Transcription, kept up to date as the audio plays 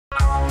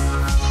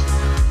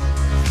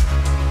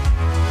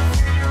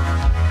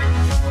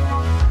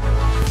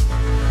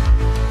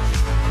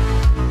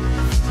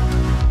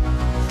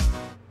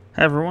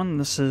Hi everyone,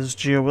 this is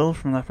GeoWill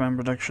from Leftman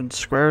Productions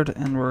Squared,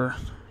 and we're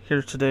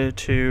here today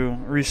to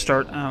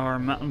restart our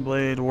Mountain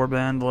Blade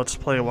Warband Let's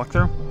Play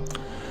walkthrough.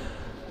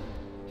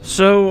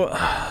 So,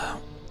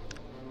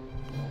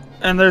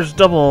 and there's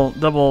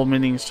double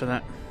meanings to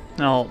that.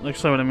 I'll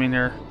explain what I mean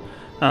here.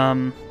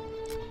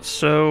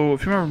 So,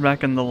 if you remember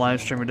back in the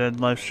live stream we did,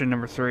 live stream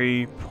number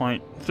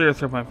 3.3 or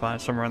 3.5,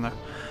 somewhere in there,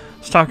 I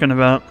was talking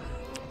about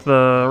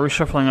the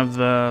reshuffling of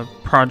the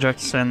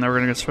projects, and they were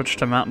going to get switched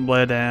to Mountain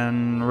Blade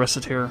and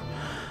Reciteer.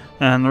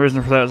 And the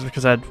reason for that is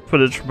because I had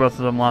footage for both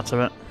of them, lots of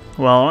it.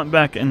 Well, I went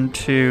back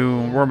into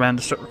Warband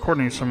to start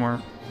recording some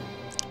more.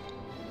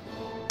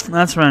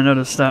 That's when I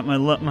noticed that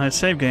my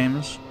save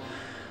games,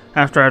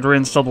 after I'd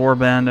reinstalled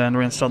Warband and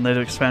reinstalled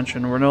Native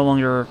Expansion, were no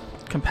longer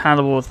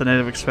compatible with the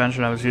Native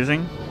Expansion I was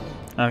using,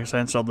 because I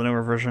installed the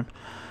newer version.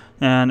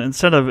 And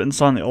instead of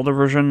installing the older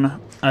version,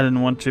 I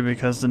didn't want to,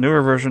 because the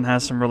newer version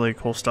has some really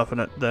cool stuff in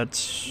it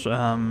that's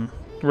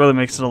really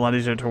makes it a lot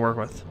easier to work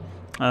with.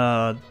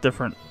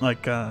 Different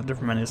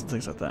menus and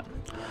things like that.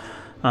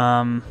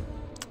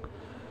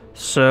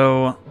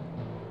 So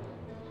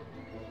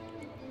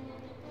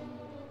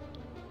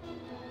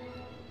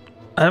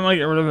I might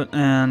get rid of it,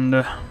 and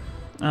but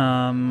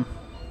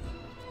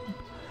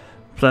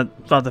I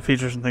thought the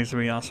features and things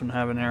would be awesome to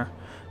have in here.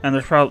 And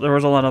there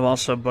was a lot of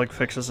also bug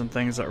fixes and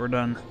things that were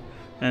done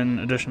in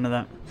addition to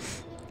that.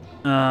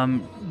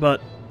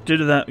 But due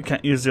to that, we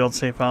can't use the old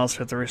save files, so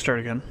we have to restart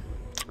again.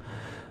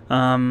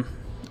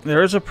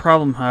 There is a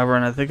problem, however,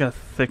 and I think I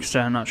fixed it,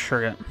 I'm not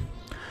sure yet.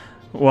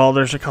 Well,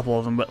 there's a couple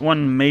of them, but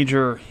one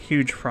major,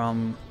 huge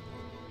problem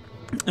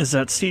is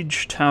that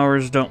siege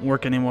towers don't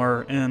work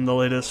anymore in the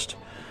latest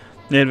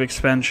Native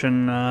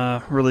Expansion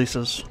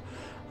releases.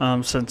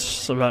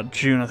 Since about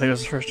June, I think it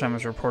was the first time it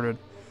was reported.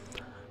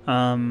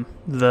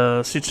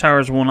 The siege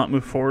towers will not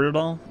move forward at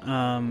all.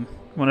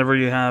 Whenever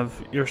you have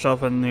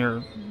yourself and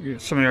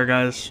some of your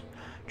guys,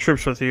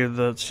 troops with you,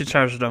 the siege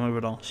towers don't move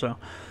at all. So,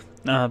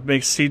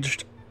 makes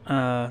siege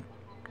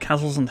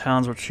castles and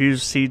towns which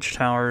use siege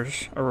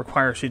towers or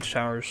require siege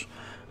towers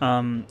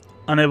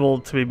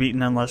unable to be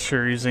beaten unless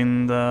you're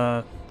using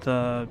the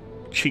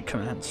cheat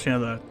commands. You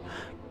know, the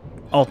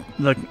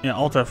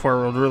Alt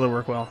F4 would really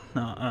work well.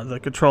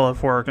 The Control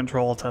F4 or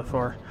Control Alt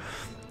F4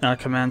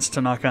 commands to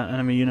knock out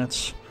enemy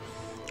units.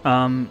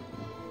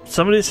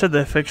 Somebody said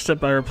they fixed it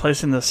by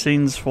replacing the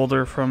scenes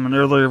folder from an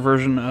earlier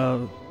version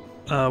of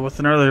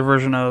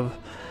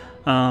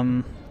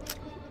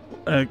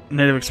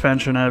Native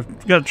Expansion.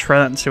 I've got to try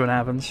that and see what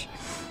happens.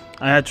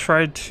 I had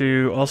tried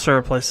to also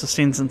replace the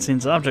scenes and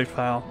scenes object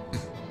file.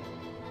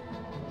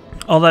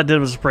 All that did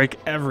was break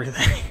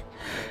everything.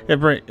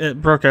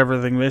 It broke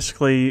everything.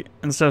 Basically,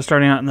 instead of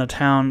starting out in the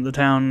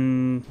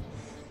town,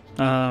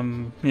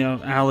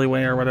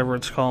 alleyway or whatever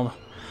it's called,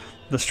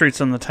 the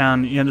streets in the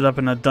town, you ended up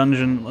in a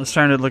dungeon, a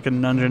standard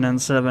looking dungeon,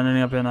 instead of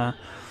ending up in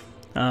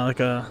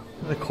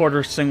the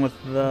quarters thing with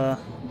the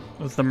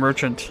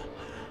merchant.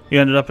 You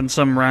ended up in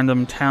some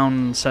random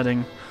town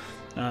setting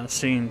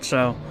scene.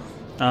 So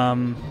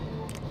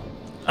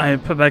I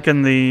put back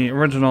in the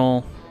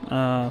original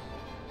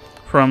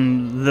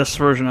from this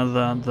version of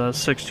the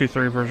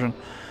 623 version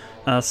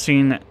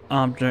scene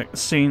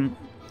objects,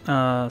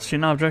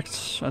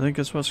 I think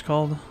is what it's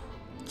called,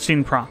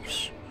 scene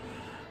props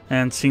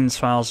and scenes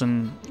files,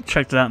 and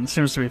checked it out, and it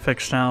seems to be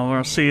fixed now.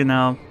 We'll see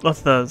now.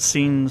 Left the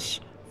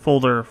scenes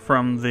folder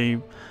from the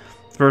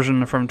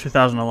version from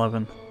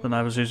 2011 that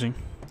I was using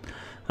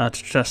to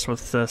test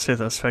with, see if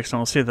that's fixed, and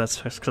we'll see if that's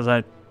fixed, because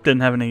I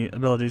didn't have any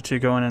ability to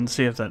go in and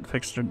see if that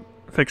fixed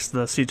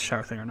the siege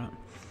tower thing or not.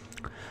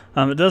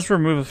 It does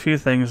remove a few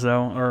things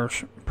though, or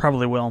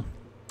probably will.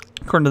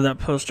 According to that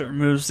post, it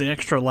removes the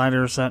extra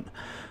ladders that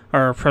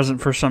are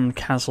present for some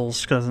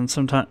castles, because in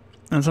some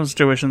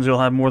situations you'll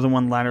have more than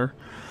one ladder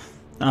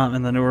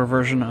in the newer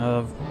version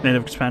of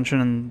Native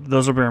Expansion, and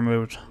those will be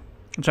removed.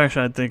 Which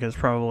actually I think is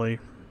probably,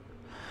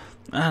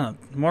 I don't know,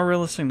 more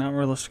realistic, not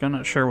realistic, I'm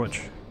not sure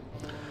which.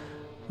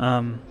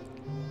 From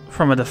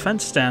a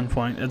defense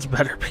standpoint, it's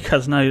better,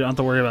 because now you don't have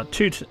to worry about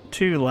two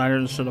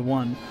ladders instead of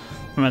one.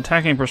 From an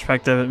attacking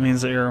perspective, it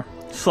means that you're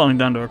slowing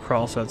down to a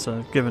crawl, so it's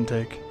a give and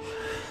take.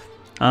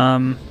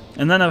 And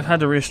then I've had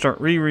to restart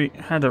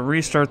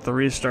the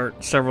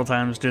restart several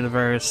times due to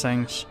various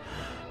things.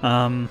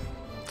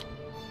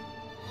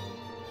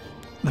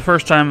 The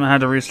first time I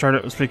had to restart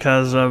it was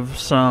because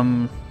of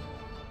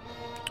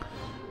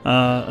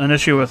an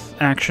issue with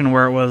Action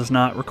where it was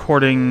not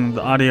recording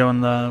the audio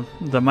and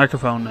the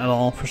microphone at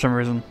all for some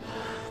reason.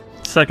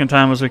 The second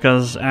time was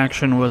because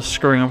Action was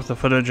screwing up with the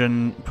footage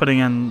and putting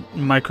in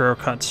micro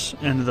cuts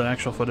into the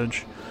actual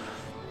footage.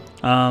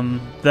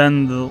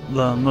 Then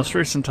the most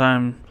recent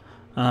time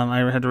I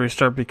had to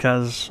restart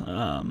because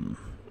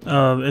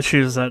of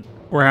issues that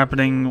were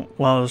happening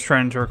while I was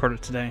trying to record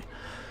it today.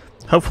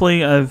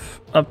 Hopefully I've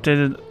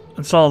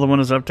installed all the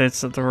Windows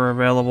updates that were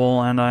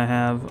available, and I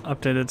have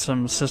updated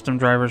some system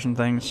drivers and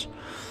things.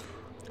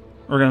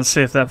 We're going to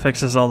see if that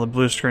fixes all the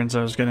blue screens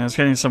I was getting. I was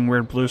getting some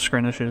weird blue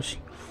screen issues.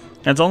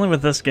 And it's only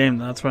with this game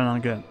that's what I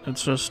don't get.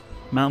 It's just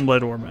Mountain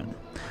Blade Warband.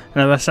 And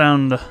if I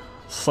sound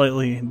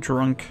slightly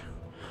drunk.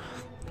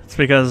 It's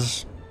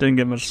because I didn't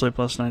get much sleep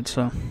last night,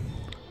 so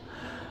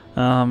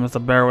you have to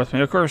bear with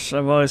me. Of course,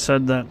 I've always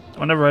said that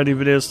whenever I do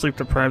videos sleep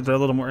deprived, they're a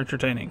little more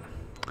entertaining.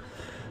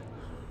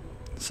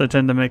 So I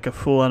tend to make a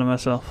fool out of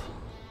myself.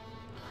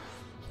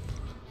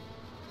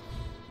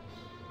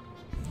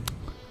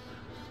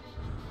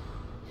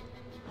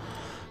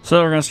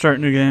 So we're going to start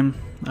a new game.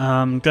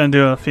 I'm going to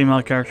do a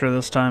female character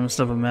this time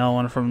instead of a male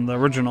one from the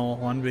original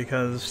one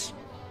because...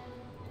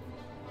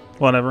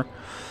 whatever.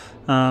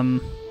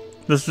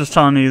 This is just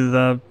telling you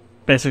the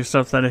basic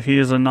stuff that if he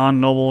is a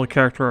non-noble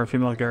character or a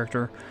female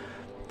character,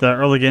 the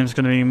early game is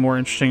going to be more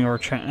interesting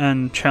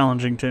and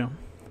challenging too.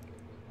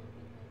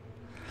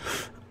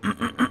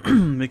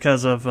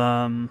 Because of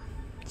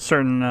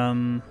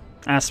certain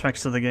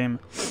aspects of the game.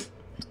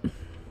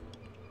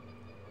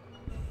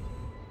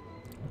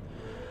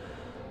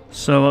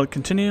 So I'll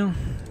continue.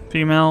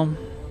 Female.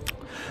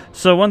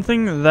 So one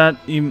thing that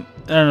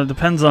it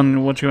depends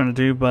on what you want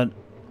to do, but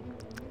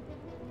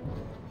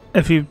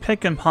if you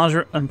pick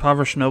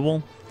Impoverished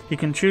Noble, you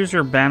can choose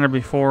your banner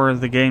before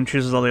the game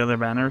chooses all the other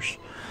banners.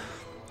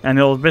 And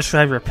it'll basically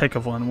have your pick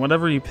of one.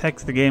 Whatever you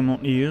pick, the game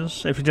won't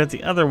use. If you do it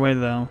the other way,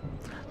 though,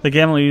 the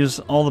game will use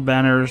all the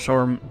banners,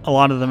 or a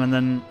lot of them, and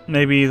then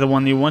maybe the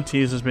one you want to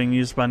use is being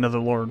used by another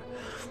lord.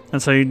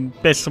 And so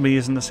you'd basically be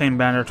using the same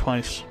banner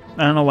twice.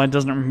 I don't know why it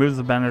doesn't remove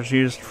the banners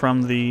used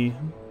from the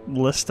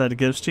list that it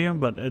gives to you,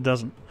 but it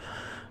doesn't.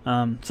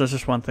 So it's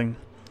just one thing.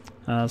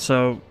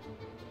 So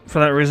for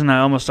that reason, I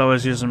almost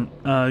always use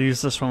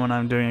this one when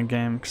I'm doing a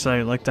game, because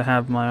I like to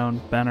have my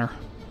own banner.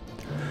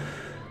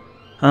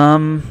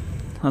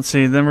 Let's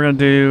see, then we're going to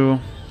do...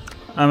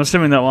 I'm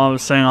assuming that while I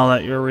was saying all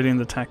that, you were reading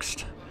the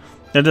text.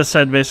 It just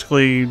said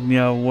basically, you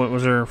know, what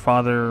was her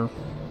father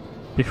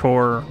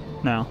before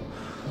now.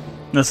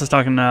 This is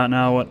talking about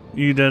now what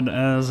you did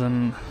as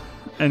in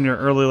your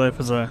early life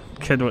as a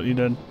kid, what you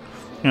did. You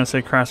know,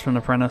 say craftsman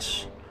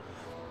apprentice.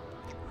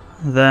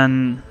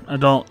 Then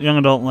young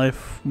adult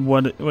life,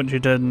 what you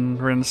did, and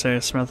we're going to say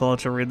Smith. I'll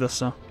let you read this,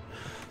 so.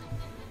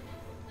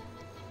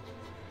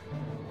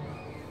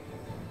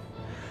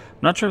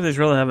 I'm not sure if these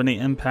really have any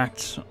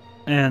impact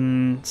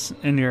in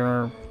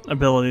your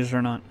abilities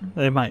or not.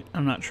 They might.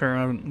 I'm not sure.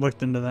 I haven't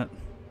looked into that.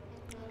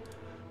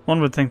 One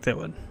would think they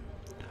would.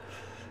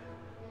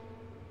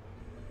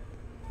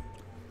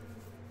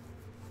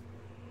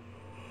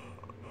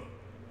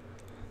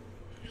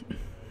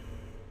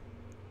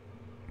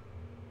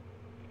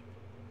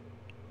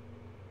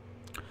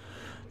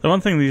 The one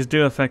thing these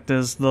do affect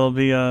is there'll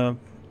be a... I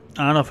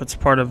don't know if it's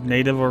part of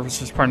Native or if it's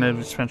just part of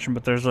Native Expansion,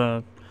 but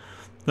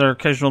there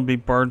occasionally be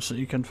bards that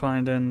you can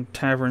find in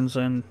taverns,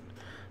 and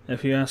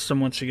if you ask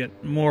them once you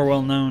get more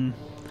well known,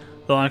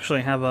 they'll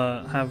actually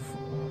have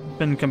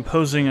been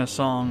composing a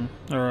song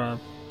or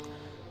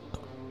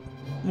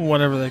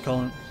whatever they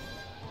call it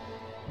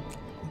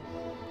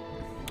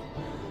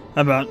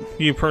about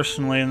you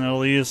personally, and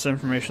they'll use the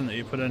information that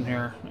you put in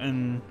here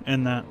in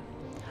that.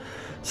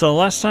 So the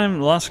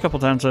last couple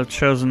times I've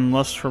chosen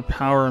Lust for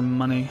Power and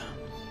Money.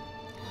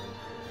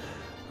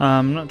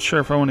 I'm not sure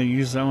if I want to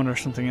use that one or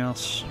something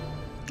else.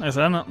 I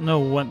don't know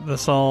what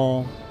this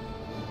all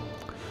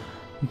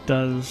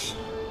does.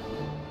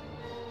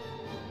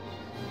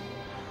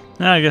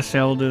 I guess,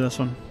 yeah, we'll do this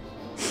one.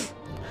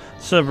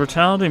 So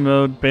brutality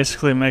mode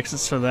basically makes it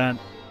so that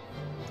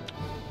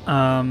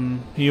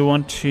you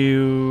want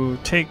to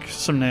take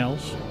some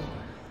nails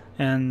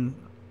and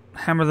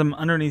hammer them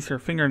underneath your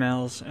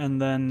fingernails,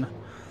 and then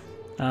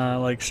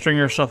like string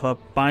yourself up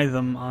by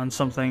them on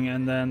something,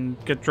 and then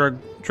get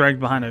dragged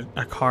behind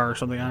a car or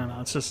something. I don't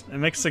know. It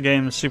makes the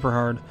game super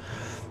hard.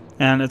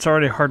 And it's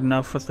already hard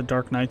enough with the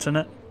Dark Knights in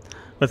it.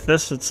 With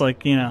this, it's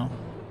like, you know,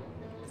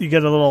 you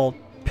get a little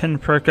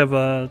pinprick of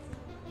a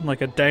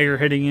dagger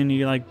hitting you and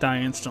you like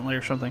die instantly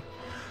or something.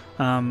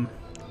 I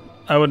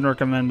wouldn't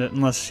recommend it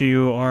unless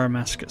you are a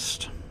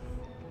masochist.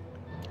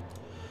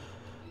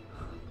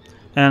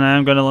 And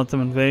I'm going to let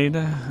them invade,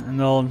 and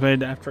they'll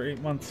invade after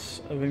 8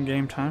 months of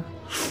in-game time.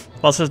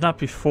 Well, it says not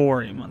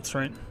before 8 months,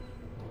 right?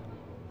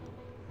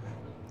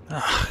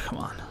 Ah,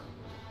 come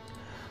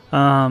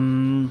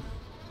on.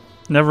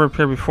 Never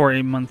appear before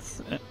 8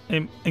 months,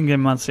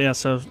 in-game months, yeah,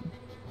 so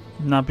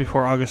not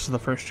before August of the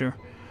first year.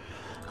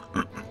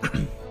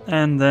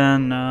 And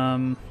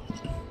then,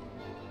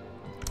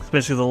 it's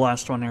basically the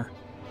last one here.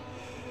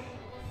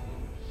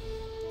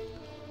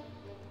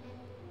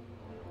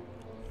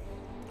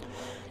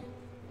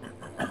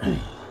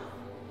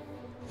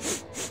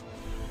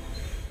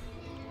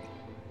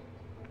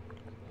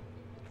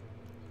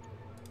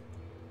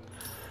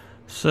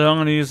 So I'm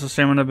going to use the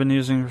same one I've been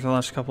using for the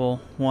last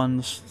couple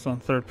ones. It's on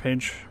the third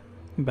page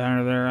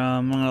banner there.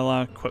 I'm going to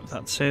allow quit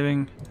without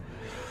saving.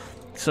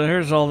 So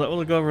here's all that.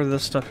 We'll go over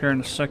this stuff here in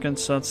a second.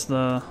 So that's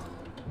the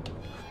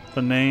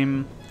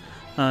name,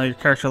 your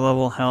character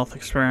level, health,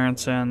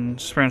 experience, and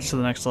experience to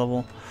the next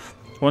level.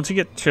 Once you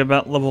get to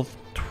about level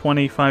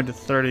 25 to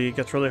 30, it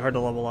gets really hard to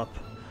level up,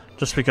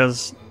 just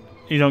because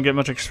you don't get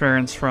much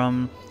experience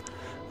from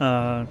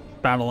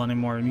battle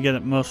anymore. You get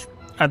it most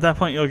at that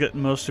point. You'll get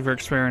most of your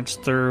experience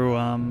through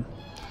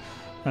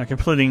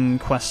completing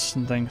quests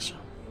and things.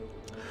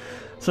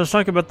 So let's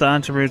talk about the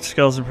attributes,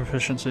 skills, and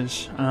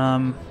proficiencies.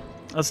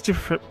 Let's do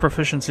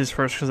proficiencies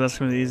first because that's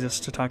going to be the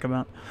easiest to talk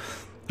about.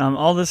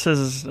 All this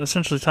is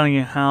essentially telling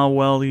you how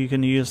well you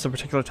can use the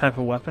particular type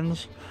of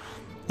weapons.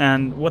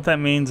 And what that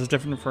means is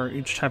different for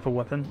each type of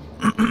weapon.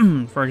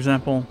 For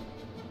example,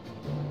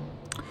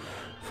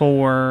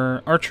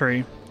 for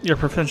archery, your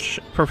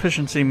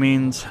proficiency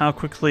means how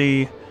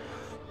quickly,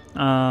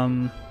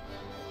 how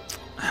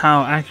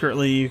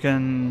accurately you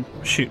can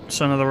shoot.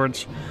 So in other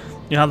words,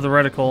 you have the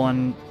reticle,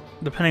 and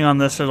depending on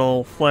this,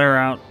 it'll flare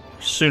out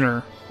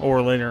sooner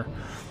or later.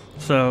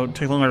 So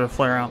take longer to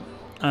flare out.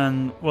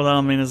 And what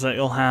that'll mean is that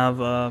you'll have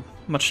a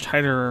much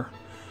tighter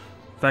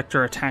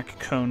vector attack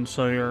cone,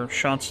 so your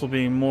shots will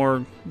be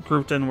more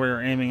grouped in where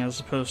you're aiming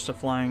as opposed to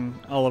flying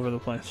all over the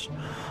place.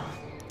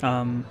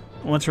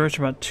 Once you reach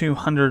about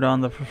 200 on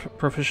the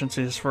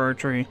proficiencies for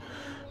archery,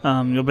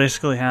 you'll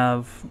basically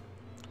have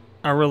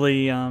a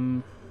really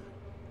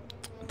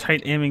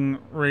tight aiming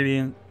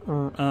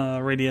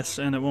radius,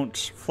 and it won't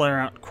flare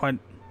out quite.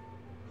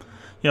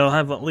 You'll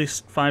have at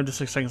least 5 to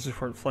 6 seconds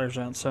before it flares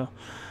out, so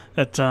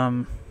it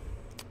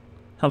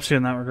helps you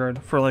in that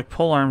regard. For like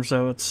pole arms,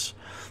 though, it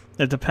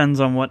depends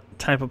on what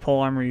type of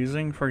pole arm you're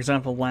using. For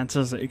example,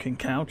 lances that you can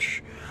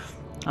couch,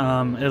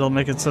 it'll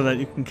make it so that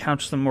you can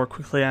couch them more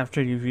quickly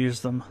after you've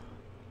used them.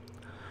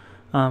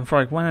 For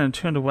like 100 and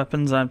 200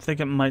 weapons, I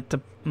think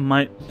it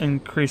might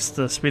increase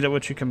the speed at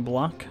which you can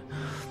block,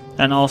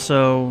 and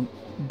also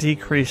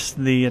decrease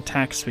the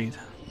attack speed,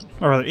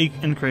 or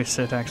increase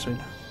the attack speed.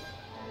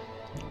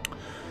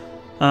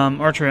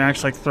 Archery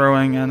acts like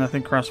throwing, and I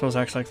think crossbows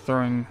acts like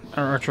throwing,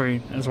 or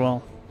archery as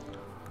well.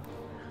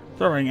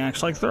 Throwing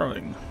acts like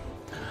throwing.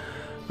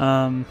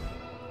 So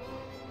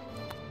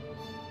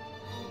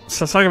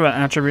let's talk about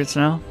attributes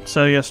now.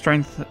 So you have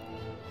strength,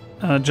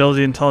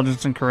 agility,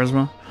 intelligence, and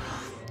charisma.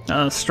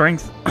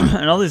 Strength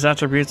and all these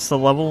attributes, the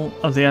level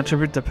of the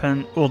attribute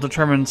will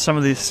determine some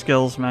of these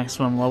skills'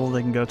 maximum level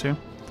they can go to.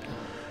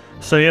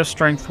 So you have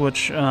strength,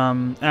 which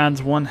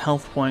adds 1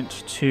 health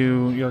point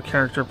to your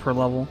character per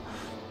level,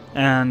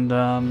 and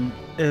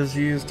is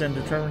used in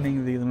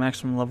determining the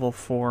maximum level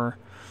for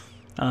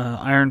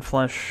Iron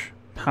Flesh,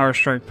 Power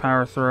Strike,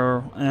 Power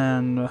Throw,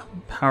 and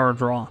Power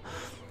Draw.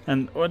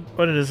 And what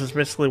it is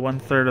basically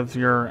 1/3 of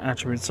your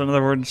attributes. So in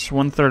other words,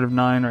 1/3 of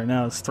 9 right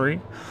now is 3.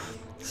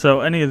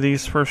 So any of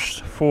these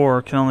first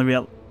 4 can only be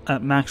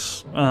at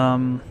max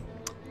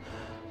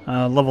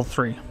level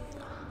 3.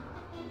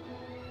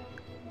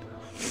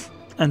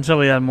 Until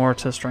we add more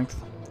to strength.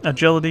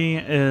 Agility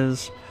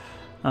is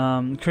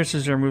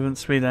increases your movement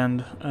speed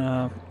and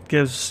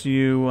gives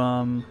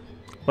you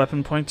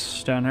weapon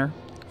points down here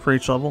for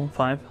each level,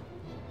 5.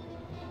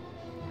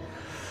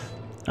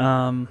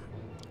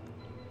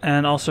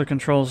 And also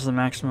controls the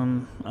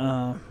maximum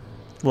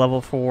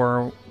level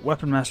for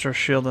Weapon Master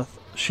Shield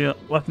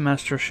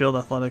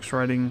Athletics,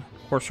 Riding,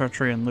 Horse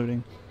Archery, and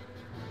Looting.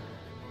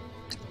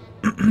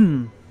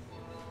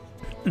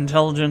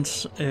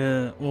 Intelligence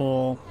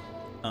will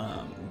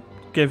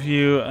give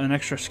you an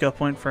extra skill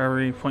point for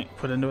every point you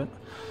put into it.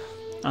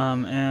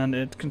 And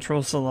it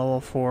controls the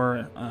level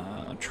for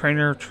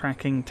Trainer,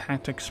 Tracking,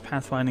 Tactics,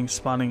 Pathfinding,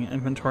 Spotting,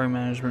 Inventory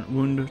Management,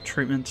 Wound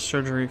Treatment,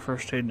 Surgery,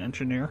 First Aid, and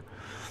Engineer.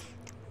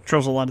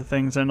 Controls a lot of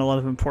things and a lot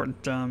of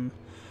important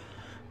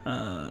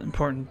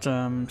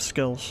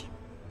skills.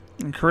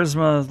 And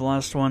Charisma is the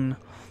last one.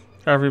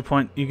 At every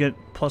point you get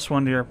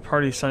 +1 to your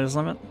party size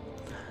limit,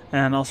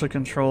 and also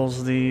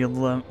controls the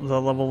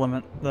level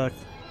limit, the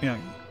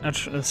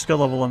skill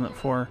level limit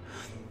for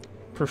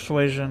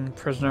Persuasion,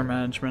 Prisoner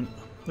Management,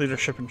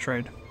 Leadership, and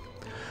Trade.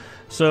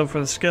 So for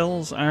the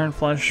skills, Iron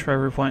Flesh for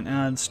every point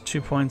adds 2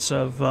 points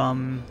of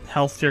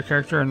health to your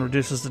character and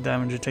reduces the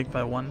damage you take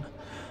by 1.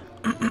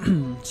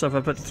 So if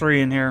I put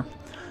 3 in here,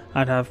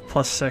 I'd have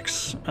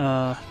 +6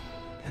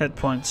 hit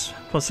points,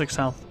 +6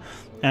 health,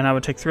 and I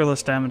would take 3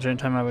 less damage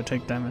anytime I would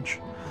take damage.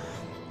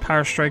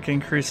 Power Strike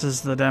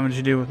increases the damage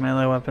you do with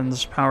melee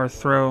weapons. Power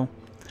Throw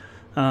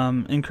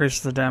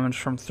increases the damage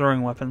from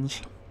throwing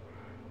weapons.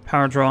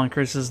 Power Draw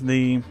increases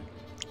the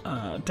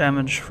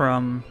damage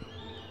from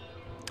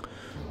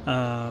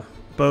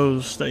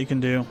bows that you can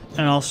do,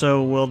 and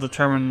also will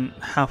determine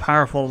how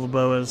powerful the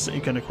bow is that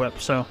you can equip.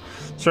 So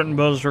certain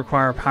bows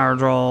require Power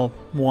Draw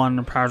 1,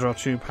 or Power Draw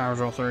 2, Power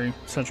Draw 3,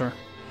 etc.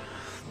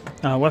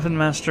 Weapon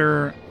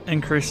Master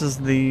increases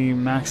the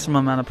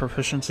maximum amount of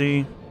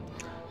proficiency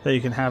that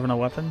you can have in a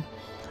weapon.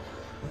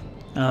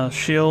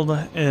 Shield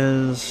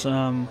is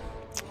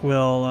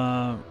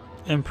will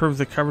improve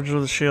the coverage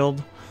of the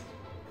shield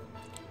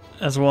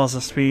as well as the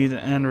speed,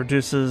 and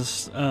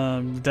reduces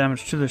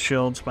damage to the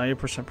shields by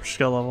 8% per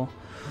skill level.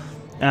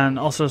 And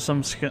also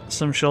some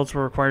shields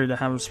will require you to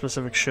have a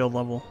specific shield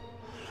level.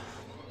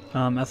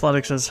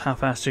 Athletics is how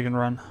fast you can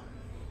run,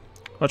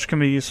 which can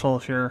be useful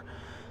if you're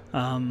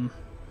on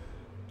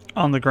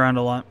the ground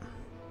a lot.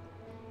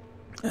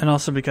 And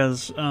also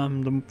because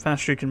the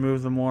faster you can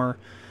move, the more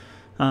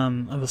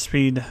of a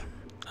speed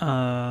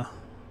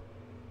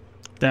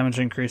damage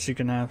increase you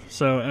can have.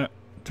 So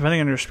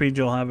depending on your speed,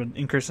 you'll have an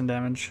increase in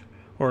damage,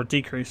 or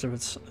decrease if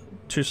it's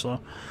too slow,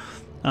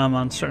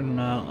 on certain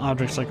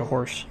objects like a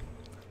horse.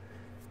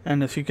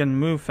 And if you can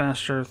move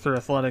faster through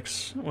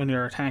athletics when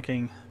you're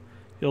attacking,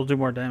 you'll do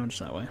more damage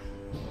that way.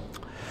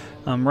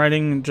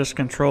 Riding just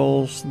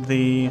controls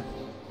the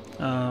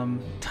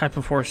type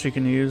of horse you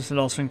can use. It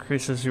also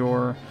increases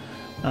your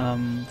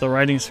the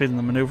riding speed and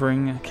the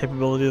maneuvering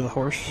capability of the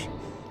horse.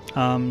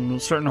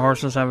 Certain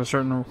horses have a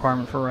certain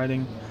requirement for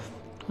riding.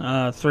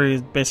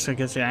 3 basically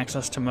gives you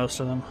access to most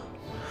of them.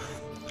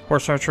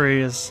 Horse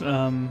archery is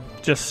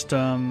just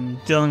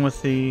dealing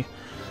with the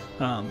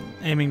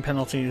aiming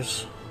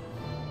penalties.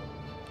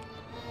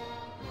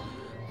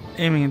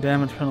 Aiming and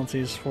damage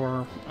penalties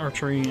for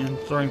archery and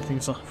throwing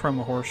things from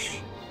a horse.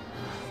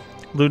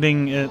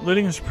 Looting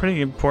is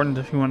pretty important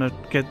if you want to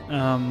get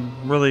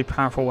really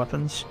powerful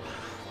weapons.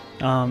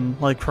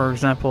 Like, for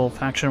example,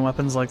 faction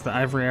weapons like the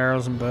ivory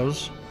arrows and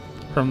bows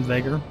from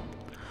Vaegir.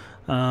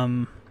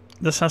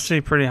 This has to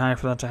be pretty high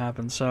for that to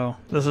happen, so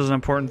this is an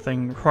important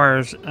thing. It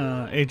requires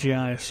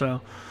AGI, so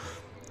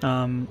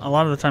a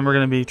lot of the time we're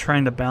going to be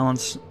trying to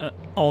balance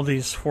all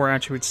these 4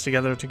 attributes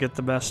together to get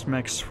the best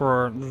mix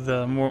for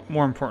the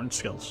more important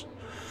skills.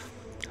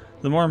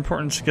 The more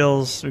important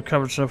skills we've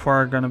covered so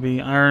far are going to be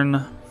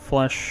Iron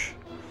Flesh,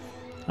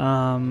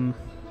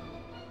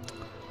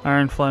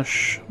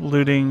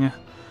 Looting,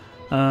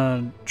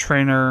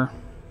 Trainer,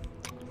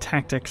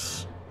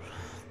 Tactics,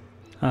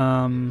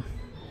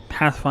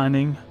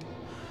 Pathfinding,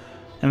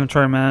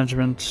 Inventory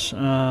Management,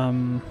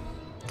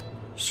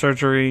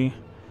 Surgery,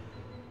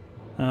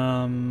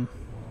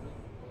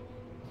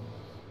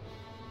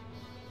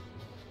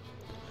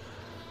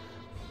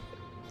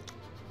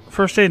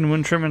 First aid and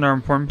wound treatment are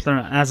important, but they're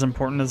not as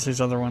important as these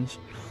other ones.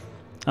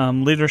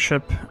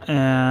 Leadership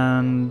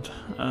and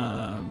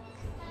I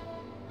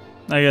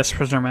guess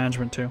prisoner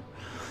management too.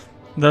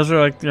 Those are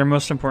like your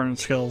most important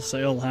skills that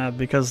you'll have,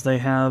 because they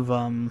have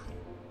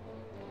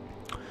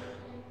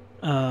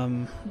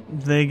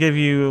they give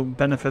you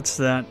benefits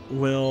that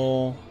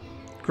will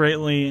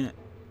greatly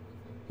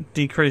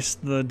decrease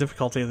the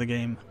difficulty of the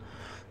game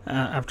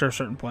after a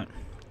certain point.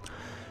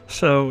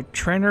 So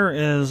trainer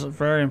is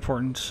very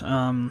important.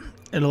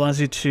 It allows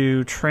you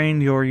to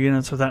train your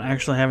units without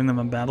actually having them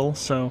in battle.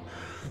 So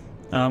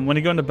when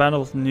you go into battle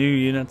with new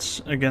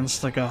units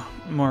against like a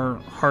more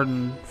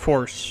hardened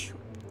force,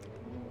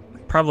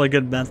 probably a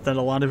good bet that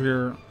a lot of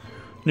your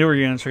newer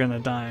units are going to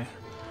die,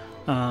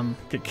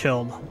 get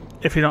killed,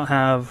 if you don't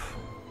have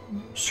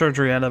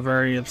surgery at a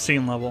very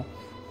obscene level,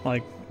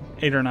 like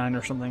 8 or 9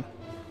 or something,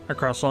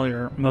 across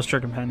most of your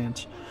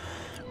companions.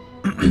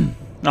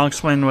 I'll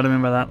explain what I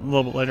mean by that a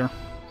little bit later.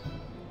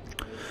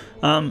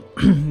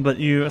 But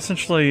you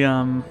essentially,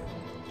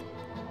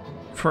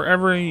 for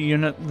every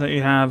unit that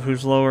you have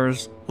whose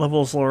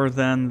level is lower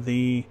than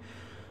the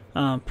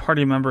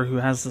party member who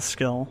has the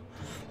skill,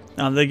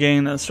 they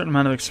gain a certain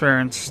amount of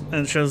experience,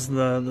 and it shows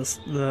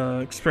the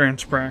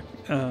experience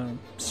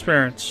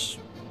experience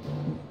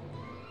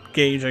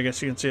gauge, I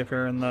guess you can see up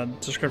here in the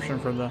description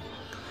for the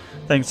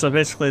thing. So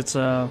basically it's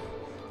 1,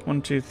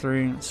 2,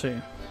 3, let's see.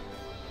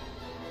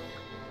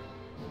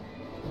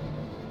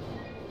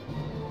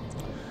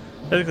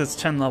 I think it's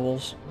 10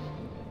 levels.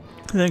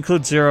 That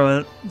includes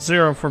 0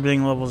 for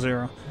being level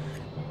 0.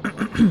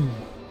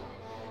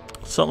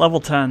 So at level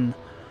 10,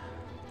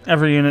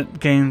 every unit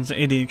gains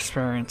 80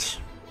 experience.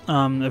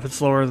 If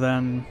it's lower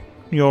than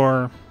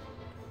your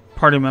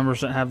party members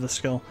that have the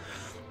skill.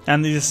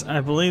 And these, I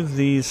believe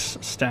these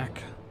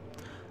stack.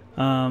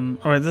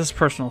 Alright, this is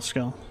personal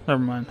skill.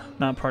 Never mind,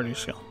 not party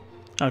skill.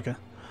 Okay.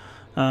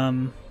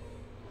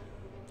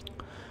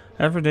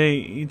 Every day,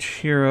 each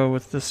hero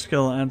with this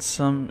skill adds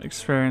some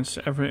experience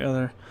to every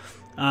other.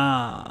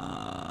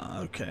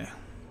 Okay.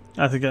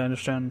 I think I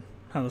understand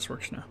how this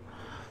works now.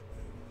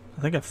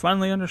 I think I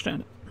finally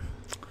understand it.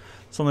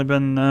 It's only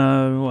been,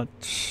 what,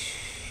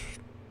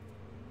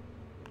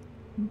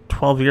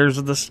 12 years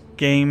of this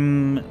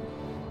game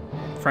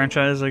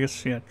franchise, I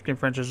guess. Yeah, game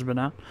franchise has been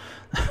out.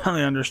 I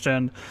finally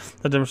understand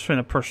the difference between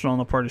a personal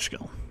and a party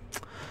skill.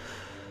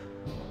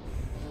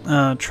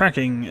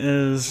 Tracking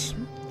is...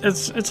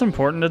 It's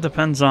important. It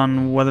depends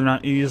on whether or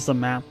not you use the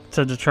map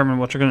to determine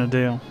what you're going to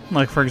do.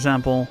 Like, for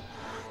example,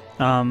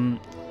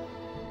 it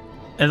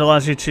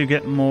allows you to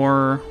get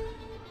more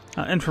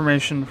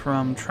information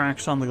from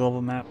tracks on the global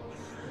map.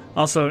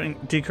 Also,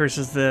 it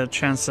decreases the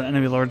chance that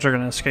enemy lords are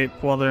going to escape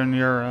while they're in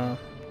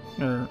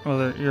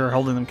whether you're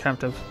holding them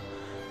captive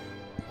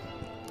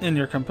in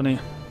your company.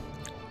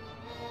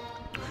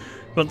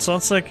 But so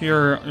it's like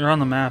you're on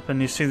the map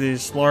and you see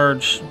these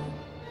large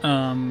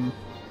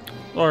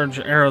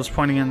arrows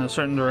pointing in a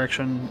certain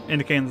direction,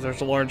 indicating that there's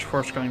a large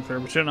force going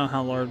through, but you don't know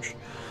how large.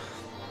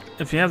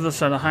 If you have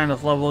this at a high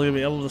enough level, you'll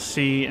be able to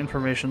see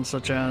information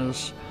such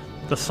as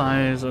the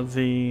size of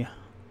the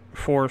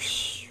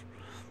force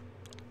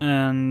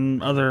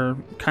and other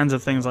kinds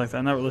of things like that.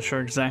 I'm not really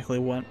sure exactly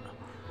what.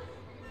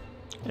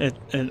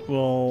 It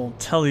will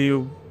tell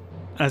you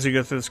as you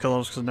go through the skill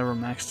levels, because I've never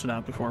maxed it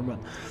out before, but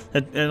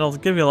it'll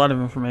give you a lot of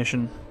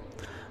information.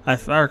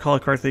 If I recall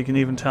it correctly, you can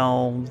even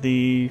tell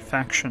the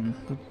faction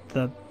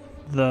that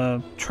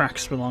the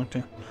tracks belong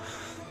to.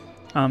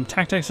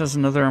 Tactics is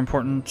another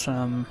important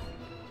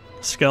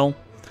skill.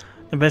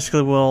 It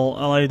basically will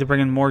allow you to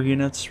bring in more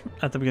units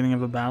at the beginning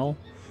of a battle.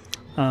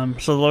 So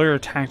the lower your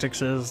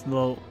tactics is,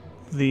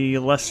 the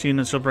less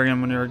units you'll bring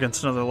in when you're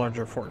against another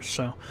larger force.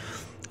 So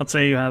let's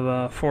say you have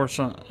a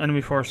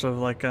enemy force of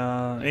like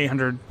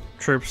 800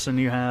 troops and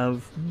you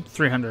have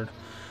 300.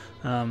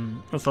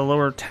 With the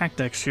lower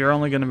tactics, you're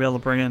only going to be able to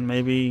bring in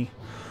maybe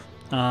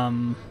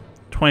 20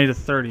 to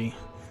 30,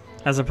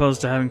 as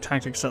opposed to having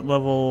tactics at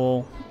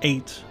level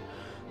 8.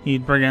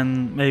 You'd bring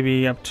in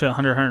maybe up to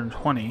 100,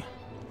 120.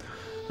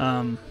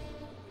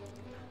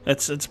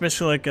 It's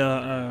basically like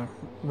a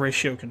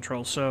ratio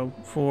control. So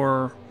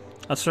for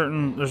there's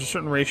a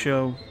certain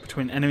ratio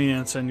between enemy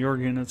units and your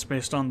units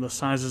based on the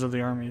sizes of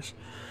the armies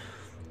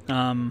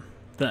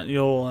that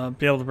you'll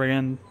be able to bring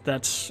in.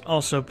 That's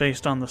also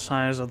based on the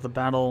size of the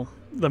battle,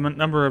 the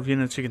number of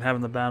units you can have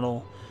in the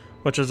battle,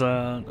 which is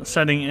a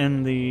setting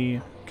in the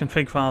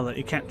config file that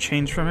you can't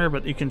change from here,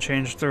 but you can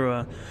change through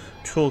a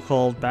tool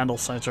called Battle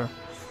Sizer.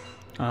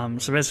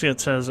 So basically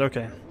it says,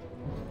 okay,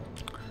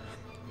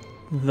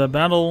 the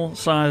battle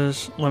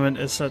size limit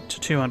is set to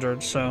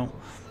 200, so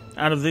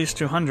out of these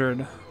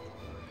 200,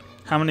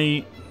 how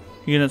many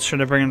units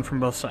should I bring in from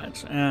both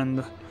sides?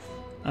 And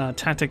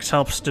tactics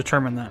helps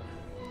determine that.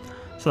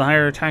 So the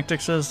higher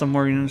tactics is, the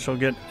more units you'll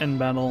get in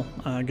battle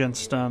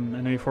against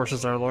enemy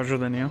forces that are larger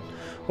than you,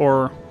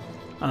 or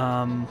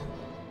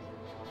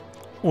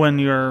when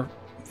you're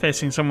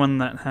facing someone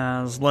that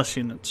has less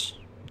units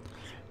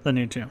than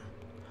you do.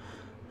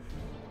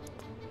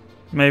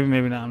 Maybe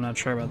not, I'm not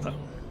sure about that.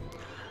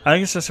 I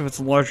think it's just if it's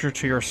larger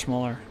to you or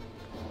smaller.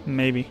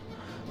 Maybe.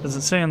 Does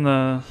it say in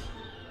the...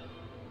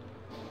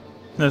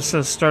 This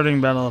says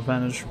starting battle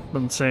advantage,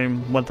 doesn't say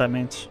what that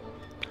means.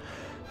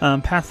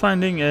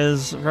 Pathfinding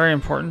is very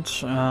important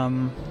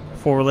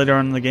for later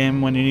on in the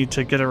game when you need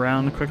to get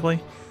around quickly.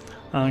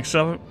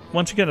 So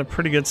once you get a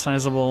pretty good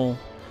sizable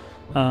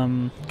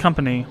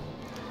company,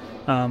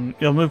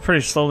 you'll move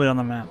pretty slowly on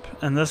the map.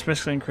 And this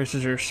basically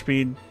increases your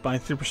speed by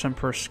 3%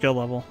 per skill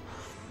level.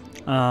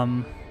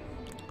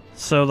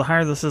 So the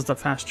higher this is, the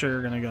faster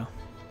you're going to go.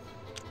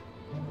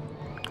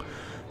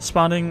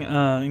 Spotting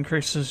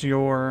increases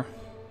your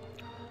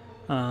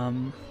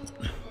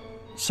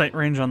sight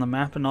range on the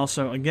map, and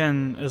also,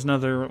 again, is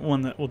another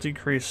one that will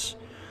decrease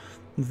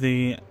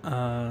the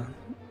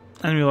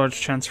enemy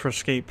large chance for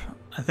escape.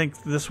 I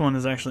think this one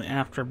is actually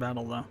after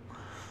battle, though,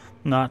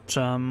 not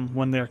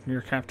when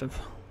you're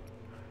captive.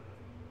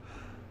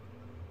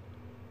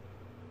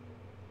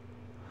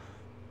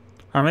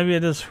 Or maybe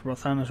it is for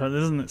both. I'm not sure. It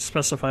doesn't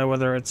specify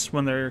whether it's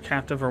when they're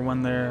captive or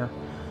when you're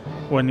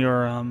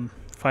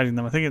fighting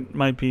them. I think it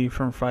might be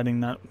from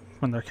fighting, not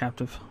when they're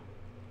captive.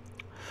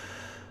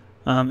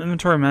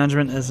 Inventory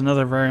management is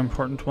another very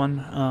important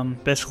one.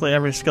 Basically,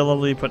 every skill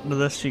level you put into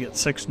this, you get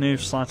 6 new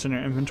slots in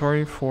your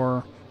inventory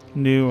for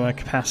new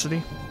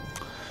capacity.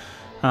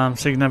 So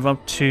you can have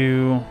up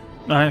to...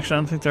 Actually, I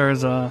don't think there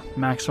is a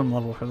maximum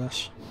level for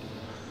this.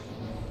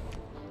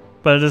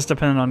 But it is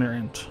dependent on your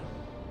int.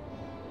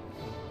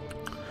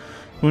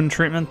 Wound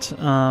treatment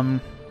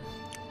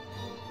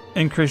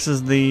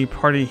increases the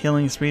party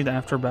healing speed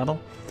after battle.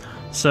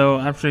 So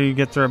after you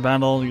get through a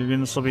battle, your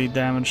units will be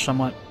damaged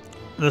somewhat.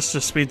 This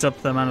just speeds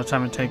up the amount of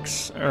time it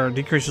takes, or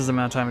decreases the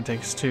amount of time it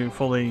takes to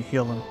fully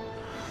heal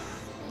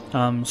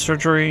them.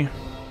 Surgery.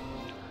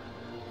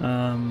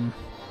 For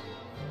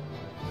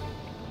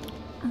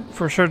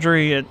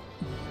surgery,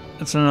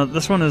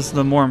 this one is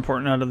the more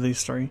important out of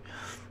these 3.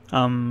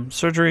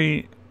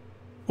 Surgery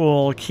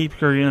will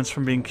keep your units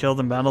from being killed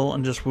in battle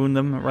and just wound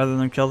them rather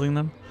than killing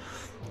them.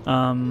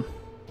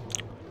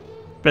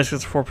 Basically,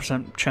 it's a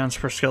 4% chance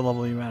per skill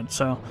level you add.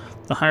 So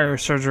the higher your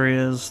surgery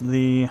is,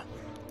 the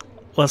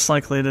less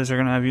likely it is you're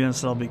going to have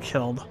units that will be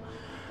killed.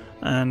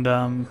 And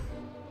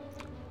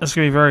this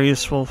can be very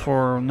useful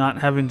for not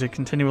having to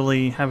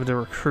continually have to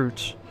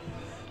recruit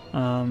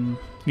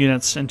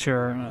units into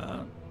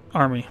your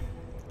army.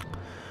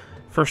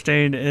 First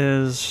aid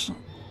is...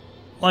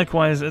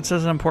 Likewise, it's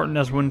as important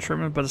as wound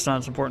treatment, but it's not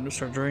as important as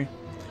surgery.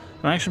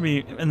 It might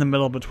actually be in the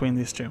middle between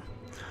these two.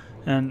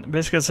 And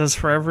basically it says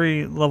for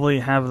every level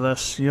you have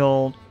this,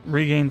 you'll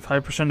regain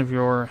 5% of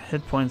your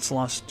hit points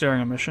lost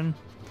during a mission.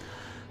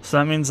 So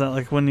that means that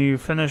like when you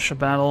finish a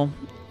battle,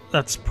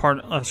 that's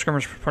a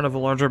skirmish part of a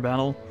larger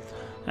battle,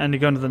 and you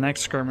go into the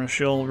next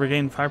skirmish, you'll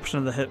regain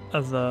 5%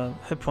 of the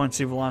hit points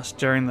you've lost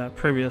during the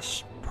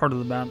previous part of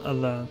the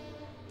battle,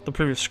 the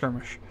previous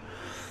skirmish.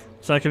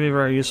 So that can be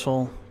very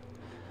useful.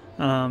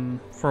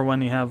 For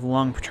when you have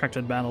long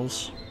protracted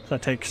battles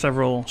that take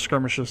several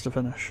skirmishes to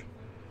finish.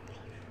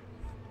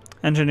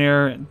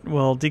 Engineer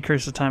will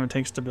decrease the time it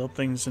takes to build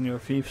things in your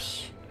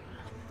fiefs,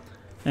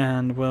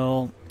 and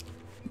will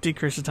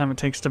decrease the time it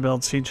takes to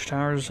build siege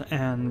towers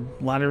and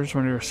ladders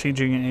when you're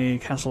sieging a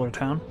castle or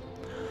town.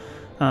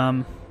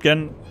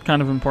 Again,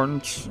 kind of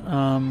important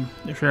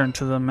if you're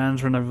into the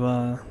management of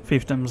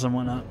fiefdoms and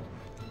whatnot,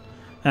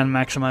 and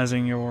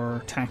maximizing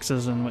your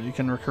taxes and what you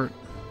can recruit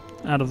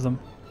out of them.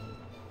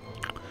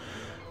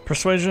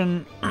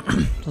 Persuasion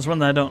is one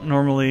that I don't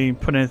normally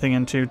put anything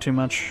into too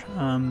much.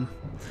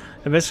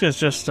 It basically is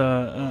just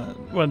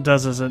what it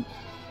does is it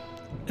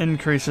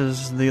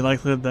increases the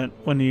likelihood that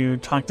when you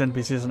talk to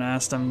NPCs and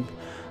ask them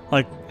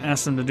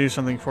to do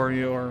something for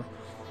you, or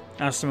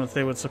ask them if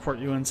they would support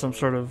you in some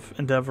sort of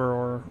endeavor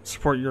or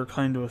support your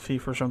claim to a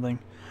fief or something,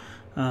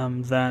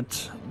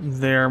 that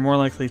they're more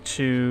likely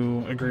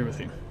to agree with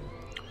you.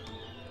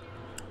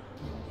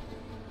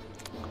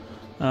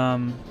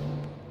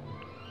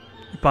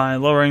 By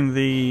lowering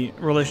the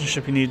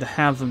relationship you need to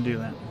have them do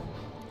that.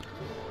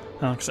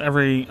 Because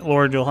every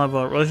lord, you'll have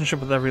a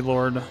relationship with every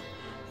lord,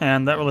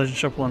 and that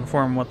relationship will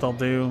inform what they'll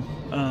do,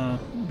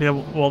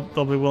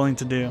 they'll be willing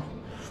to do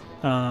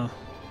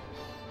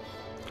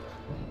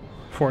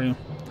for you.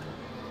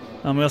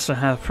 We also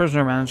have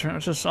prisoner management,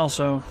 which is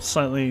also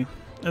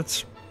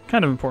it's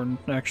kind of important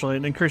actually.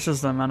 It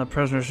increases the amount of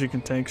prisoners you can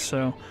take,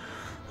 so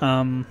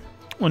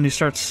when you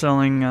start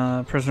selling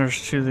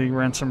prisoners to the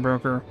ransom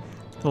broker,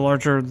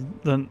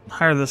 the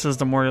higher this is,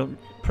 the more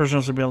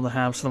prisoners you'll be able to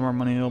have, so the more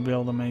money you'll be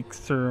able to make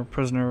through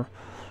prisoner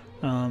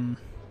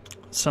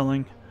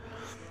selling.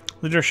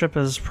 Leadership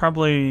is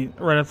probably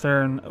right up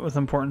there with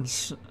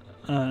importance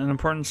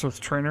with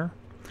trainer.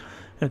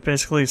 It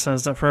basically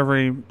says that for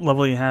every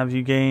level you have,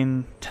 you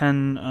gain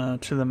 10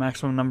 to the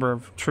maximum number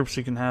of troops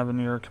you can have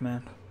in your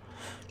command.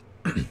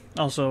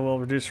 Also will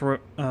reduce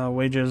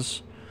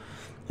wages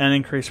and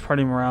increase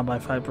party morale by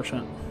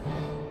 5%.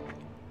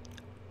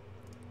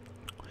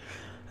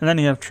 And then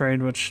you have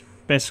trade, which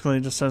basically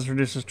just says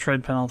reduces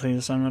trade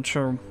penalties. I'm not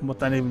sure what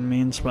that even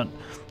means, but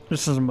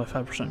reduces them by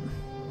 5%. And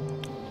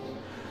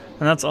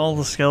that's all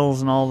the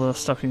skills and all the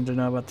stuff you need to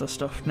know about this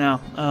stuff.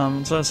 Now,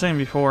 so I was saying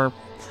before,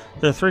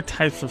 there are 3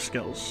 types of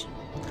skills.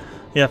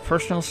 You have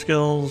personal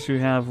skills, you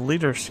have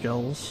leader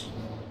skills,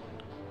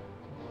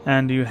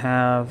 and you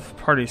have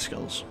party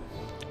skills.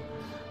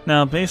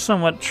 Now, based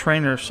on what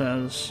trainer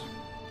says,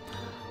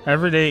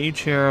 every day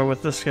each hero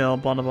with this skill,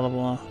 blah blah blah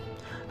blah.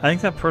 I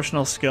think that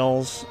personal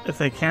skills, if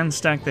they can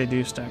stack, they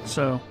do stack.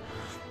 So,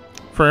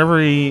 for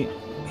every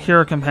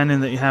hero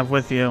companion that you have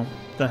with you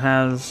that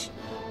has,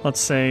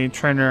 let's say,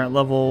 trainer at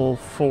level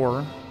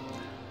 4,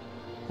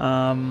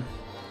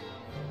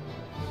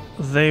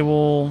 they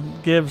will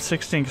give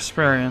 23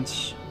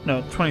 experience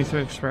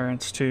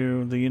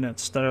to the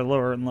units that are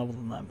lower in level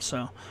than them.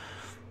 So,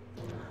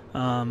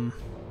 I'm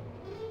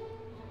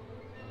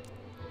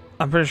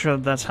pretty sure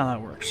that's how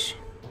that works.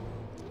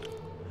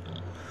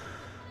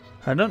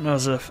 I don't know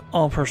as if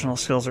all personal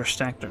skills are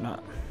stacked or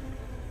not.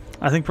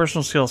 I think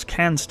personal skills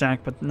can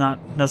stack, but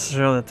not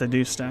necessarily that they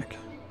do stack.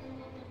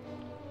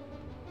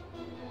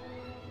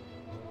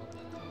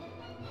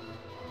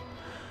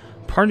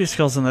 Party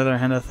skills, on the other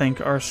hand, I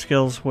think are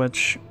skills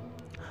which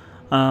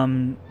you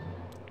kind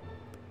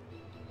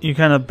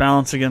of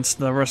balance against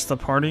the rest of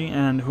the party,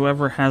 and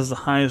whoever has the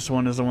highest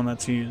one is the one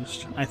that's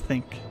used, I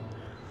think.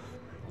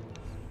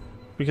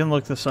 We can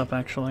look this up,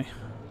 actually.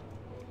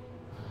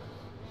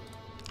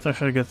 It's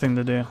actually a good thing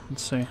to do.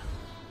 Let's see.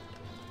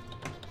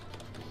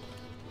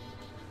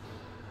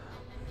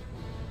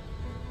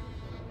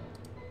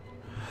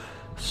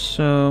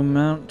 So,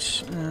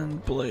 mount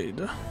and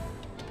blade.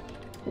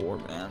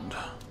 Warband.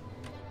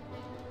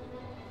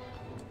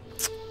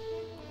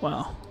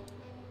 Wow.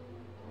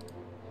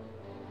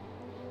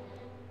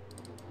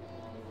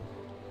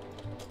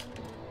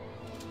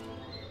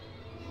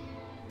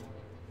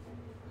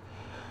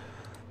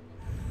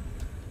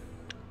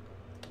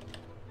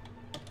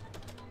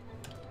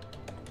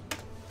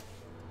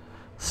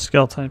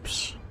 Skill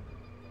types.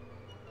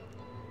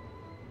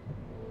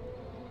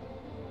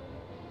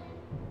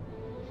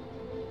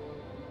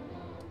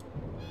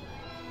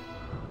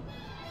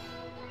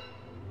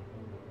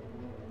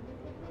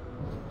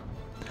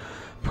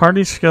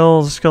 Party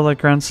skills, skill that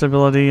grants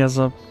stability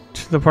to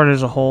the party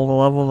as a whole. The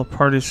level of the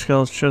party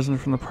skill is chosen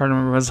from the party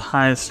member who has the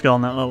highest skill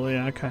on that level.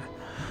 Yeah, okay.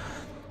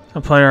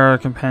 A player or a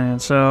companion.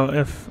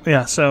 So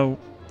so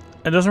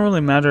it doesn't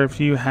really matter if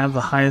you have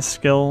the highest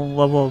skill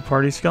level of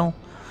party skill.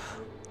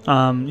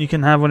 You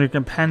can have one of your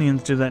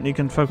companions do that, and you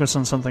can focus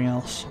on something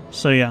else.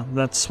 So yeah,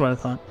 that's what I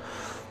thought.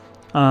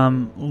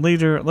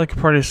 Leader, like a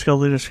party skill,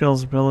 leader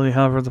skills ability.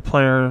 However, the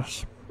party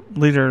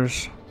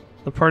leader's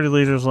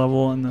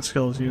level and the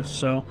skill is used.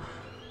 So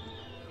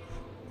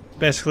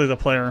basically, the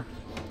player.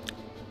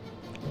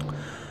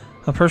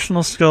 A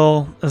personal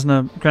skill is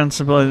a grants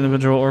ability to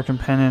individual or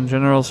companion.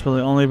 General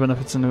ability only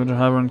benefits individual.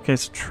 However, in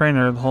case of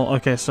trainer, the whole.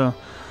 Okay, so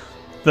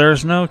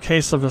there's no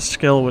case of a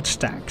skill which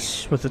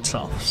stacks with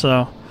itself.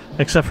 So.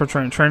 Except for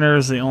trainer. Trainer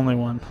is the only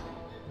one.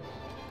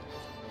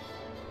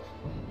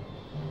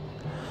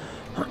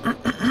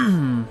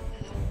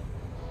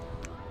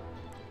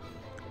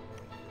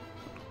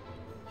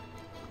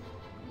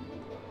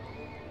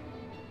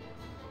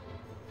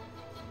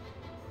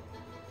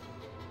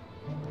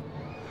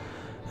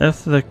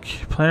 If the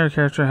player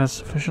character has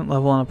sufficient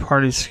level on a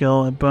party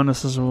skill, a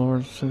bonus is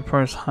awarded to the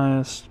party's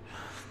highest.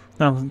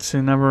 No, let's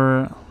see,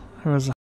 number. Who was the